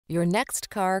Your next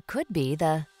car could be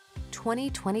the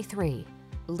 2023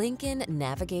 Lincoln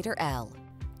Navigator L.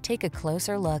 Take a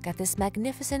closer look at this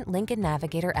magnificent Lincoln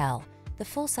Navigator L, the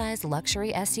full-size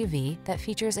luxury SUV that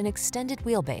features an extended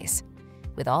wheelbase.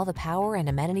 With all the power and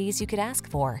amenities you could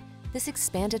ask for, this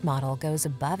expanded model goes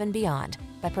above and beyond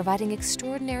by providing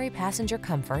extraordinary passenger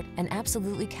comfort and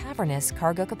absolutely cavernous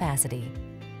cargo capacity.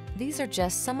 These are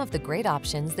just some of the great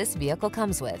options this vehicle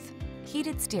comes with: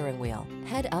 heated steering wheel,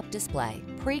 head-up display,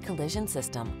 pre-collision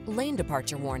system, lane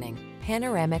departure warning,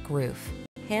 panoramic roof,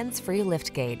 hands-free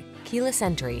liftgate, keyless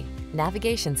entry,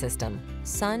 navigation system,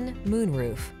 sun,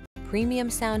 moonroof,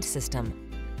 premium sound system.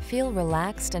 Feel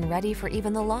relaxed and ready for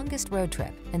even the longest road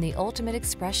trip and the ultimate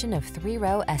expression of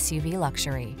three-row SUV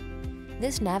luxury.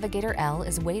 This Navigator L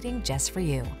is waiting just for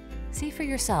you. See for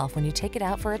yourself when you take it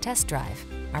out for a test drive.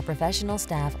 Our professional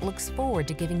staff looks forward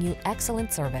to giving you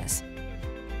excellent service.